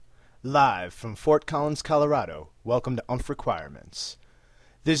Live from Fort Collins, Colorado, welcome to Umphreyquirements.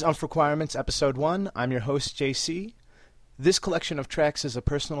 This is Umphreyquirements Episode One. I'm your host, JC. This collection of tracks is a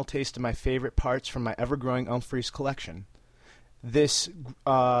personal taste of my favorite parts from my ever-growing Umphrey's collection. This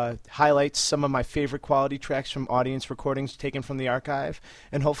highlights some of my favorite quality tracks from audience recordings taken from the archive,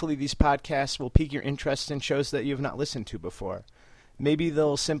 and hopefully these podcasts will pique your interest in shows that you have not listened to before. Maybe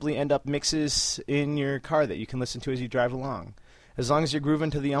they'll simply end up mixes in your car that you can listen to as you drive along. As long as you're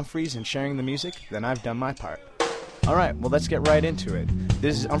grooving to the Umpphreys and sharing the music, then I've done my part. Alright, well let's get right into it.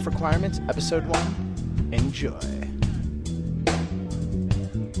 This is Umphreyquirements Episode 1. Enjoy.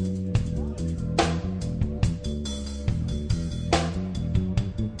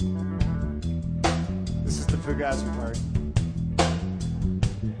 This is the Fugazi part.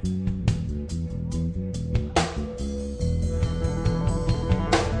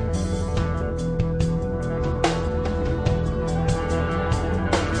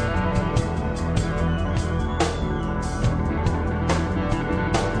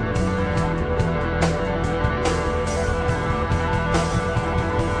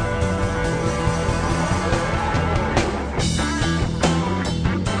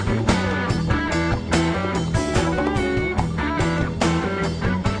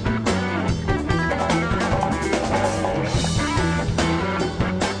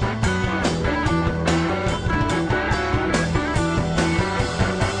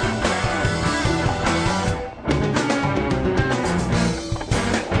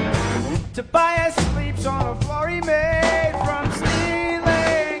 Tobias sleeps on a floor he made from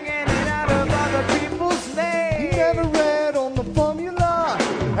stealing in and out of other people's names. He never read on the formula,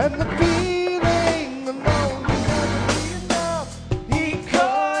 and the feeling alone will never be enough. He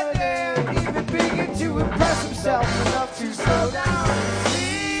couldn't even begin to impress himself enough to slow down and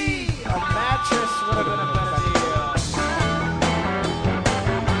see. A mattress would have been a better deal.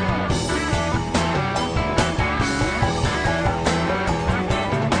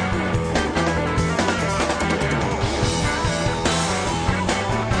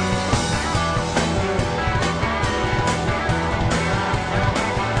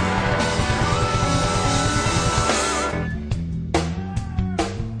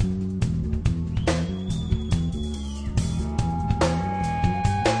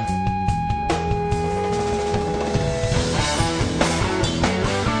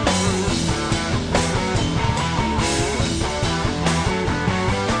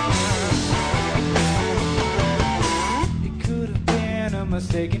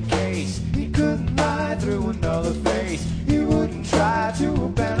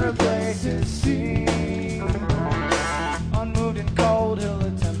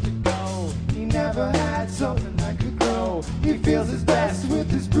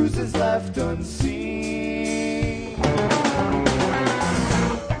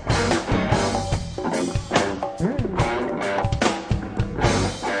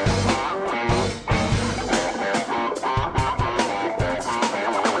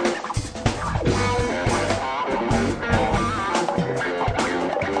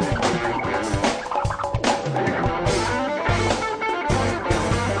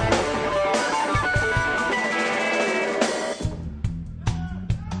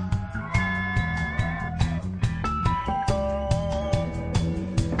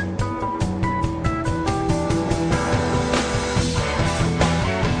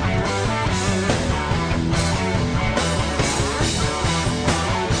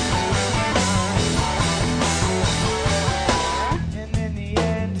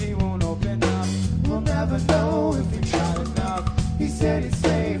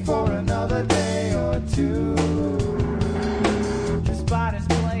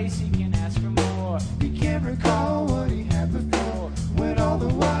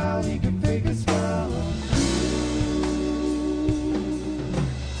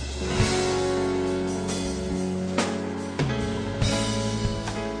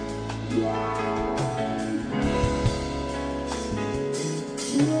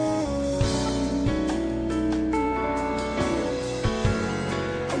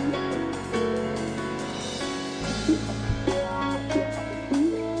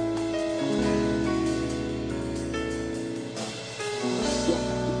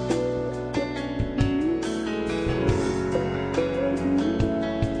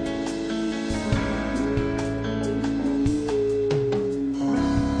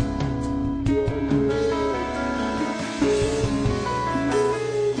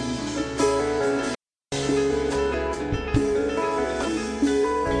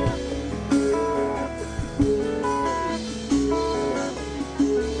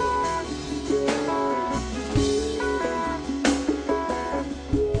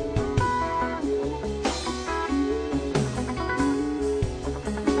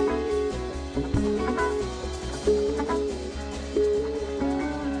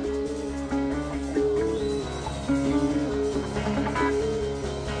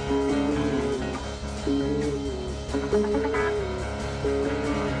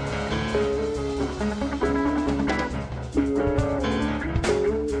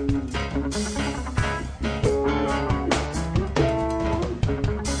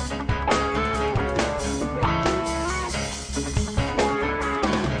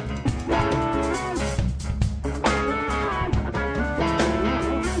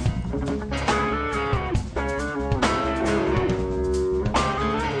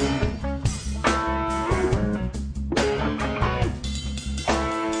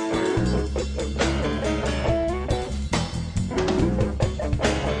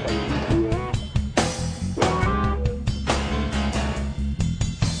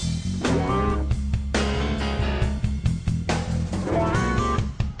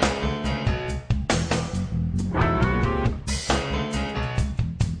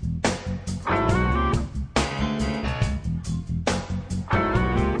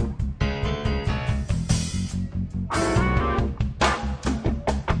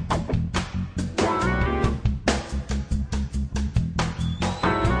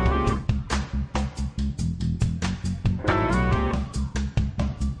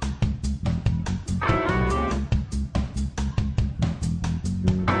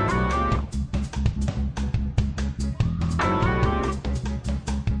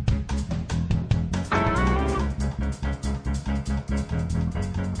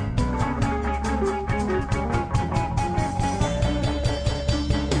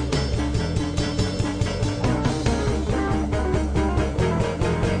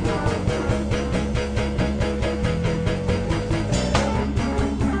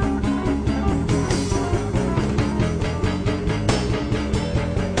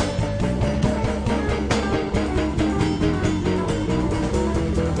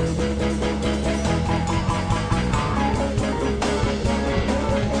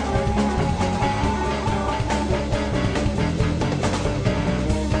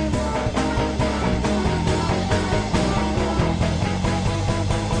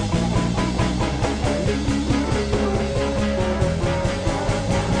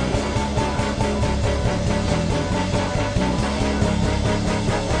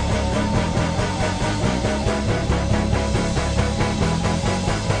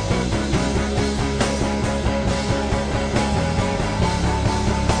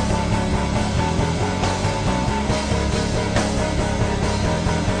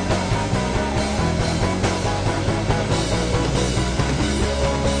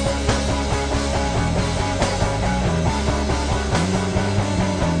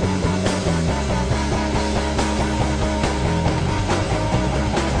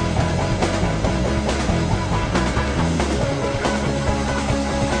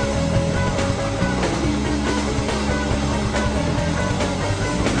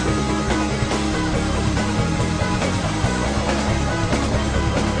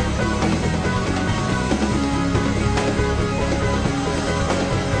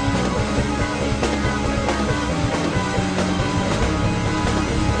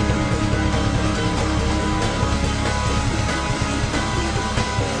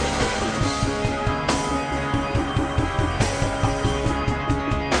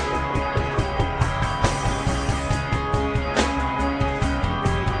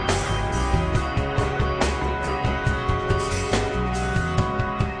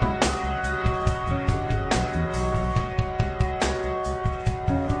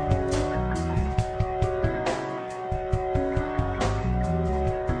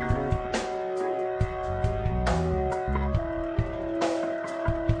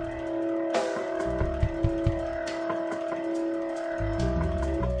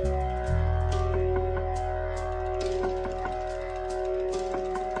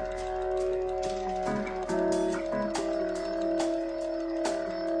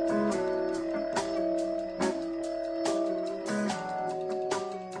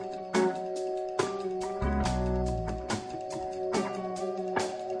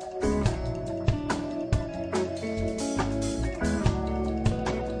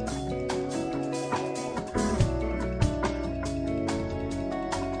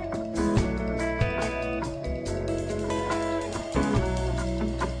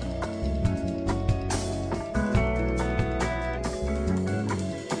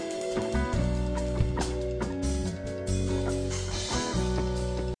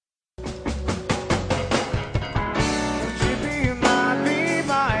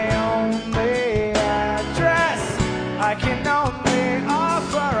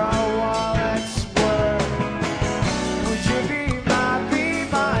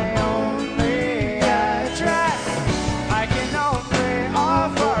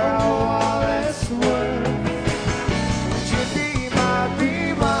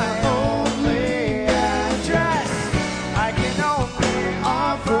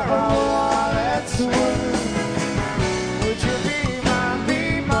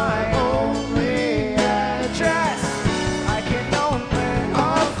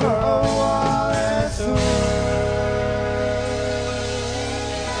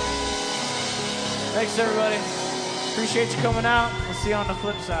 Thanks, everybody. Appreciate you coming out. We'll see you on the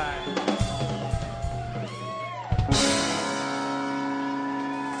flip side.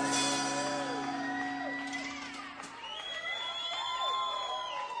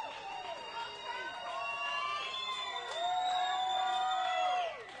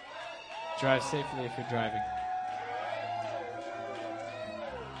 Drive safely if you're driving.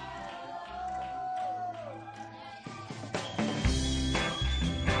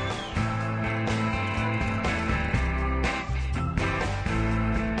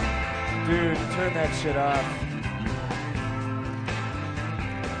 Dude, turn that shit off.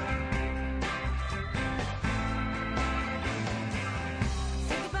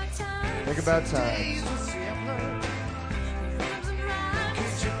 Think about time.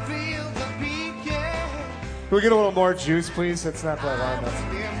 Can we get a little more juice, please? That's not that loud enough.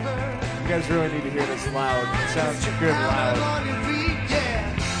 You guys really need to hear this loud. It sounds good loud.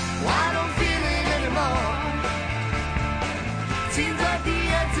 Seems like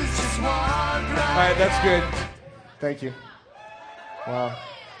the All right, that's good. Thank you. Wow.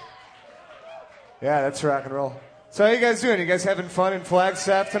 Yeah, that's rock and roll. So how you guys doing? You guys having fun in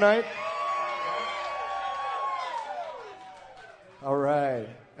Flagstaff tonight? All right.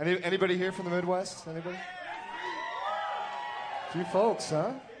 Anybody here from the Midwest? Anybody? A few folks,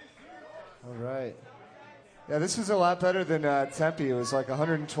 huh? All right. Yeah, this is a lot better than Tempe. It was like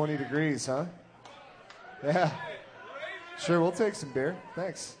 120 degrees, huh? Yeah. Sure, we'll take some beer.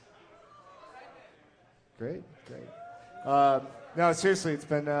 Thanks. Great. No, seriously, it's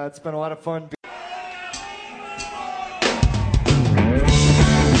been a lot of fun.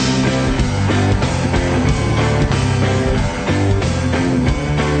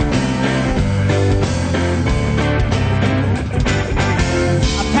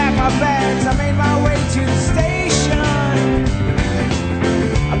 I made my way to the station.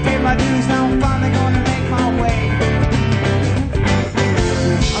 I paid my dues, now I'm finally gonna make my way.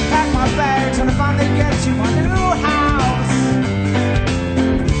 I packed my bags and I finally get to my new house.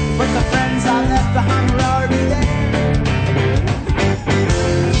 But the friends I left behind were already there.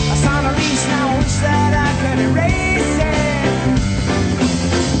 I signed a lease, now I wish that I could erase it.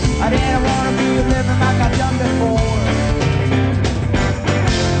 I didn't wanna be living like I've done before.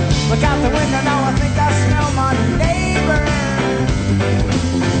 Look out the window now, I think I smell my neighbor.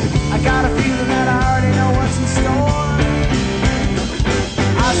 I got a feeling that I already know what's in store.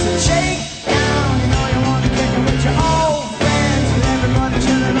 I said, shake down, you know you want to kick it with your old friends. With everybody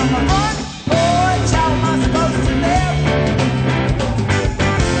chilling on my front porch, how am I supposed to live?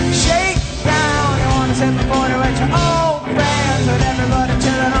 Shake down, you want to sip a quarter with your old friends. With everybody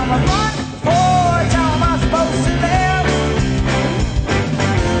chilling on my front porch, how am I supposed to live?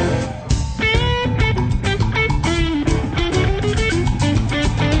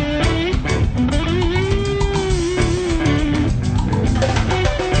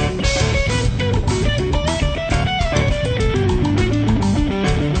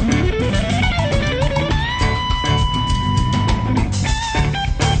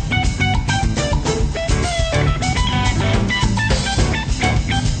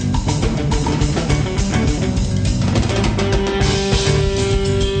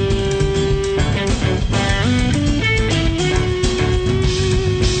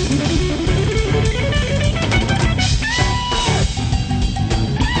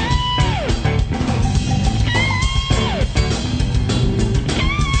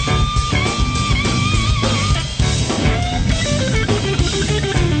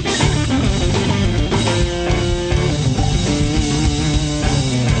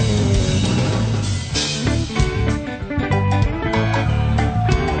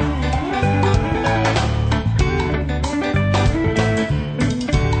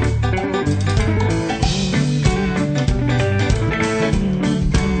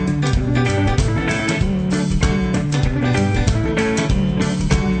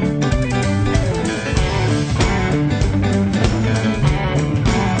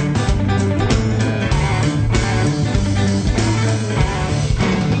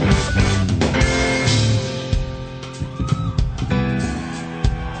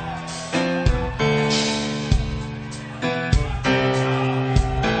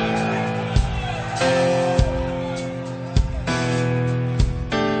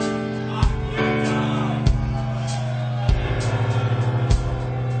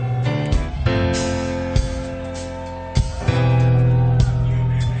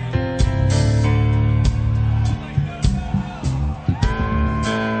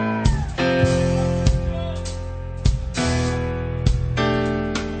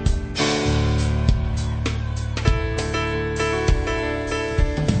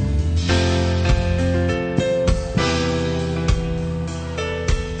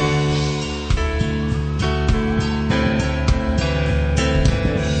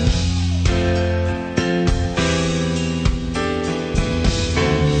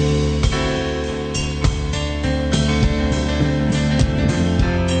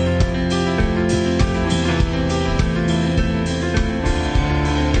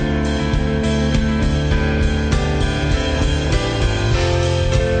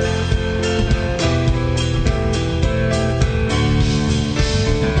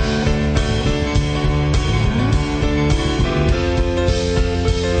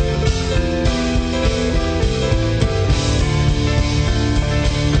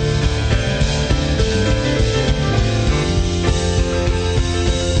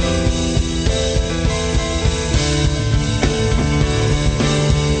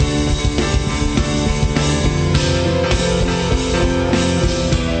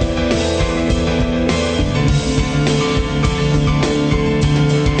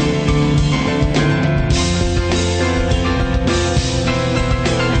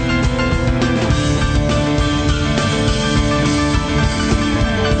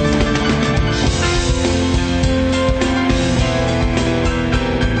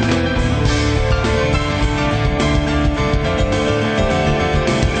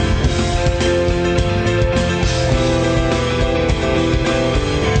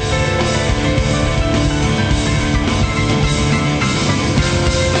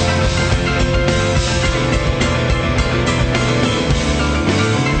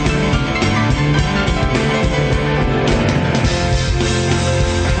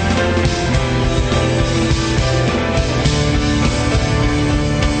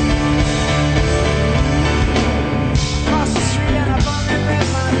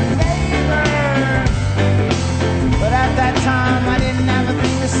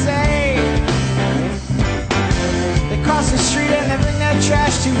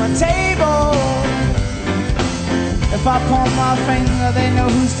 to my table. If I point my finger, they know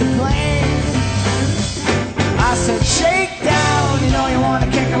who's to blame. I said, shake down, you know you wanna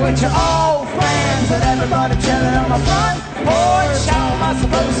kick it with your old friends. With everybody chilling on my front porch, how am I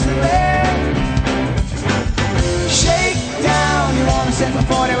supposed to live? Shake down, you wanna sit for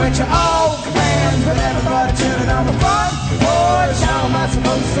 40 with your old friends. With everybody chilling on my front porch, how am I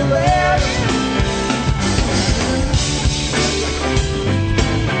supposed to live?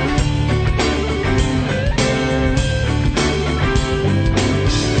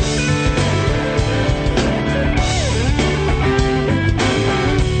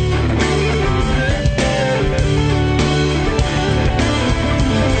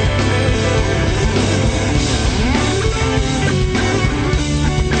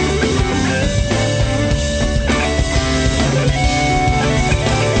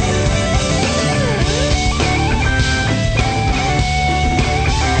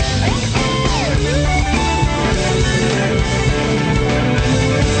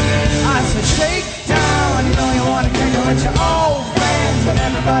 With your old friends, with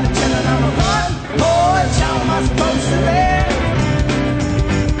everybody chilling on the front porch, how am I supposed to live?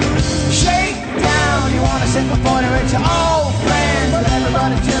 Shake down, you wanna sit for 40 with your old friends, with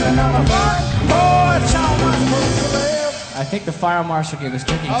everybody chilling on the front porch, how am I supposed to live? I think the fire marshal gave us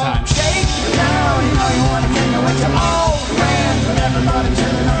drinking time. Shake down, you know you wanna kick it with your old friends, with everybody chilling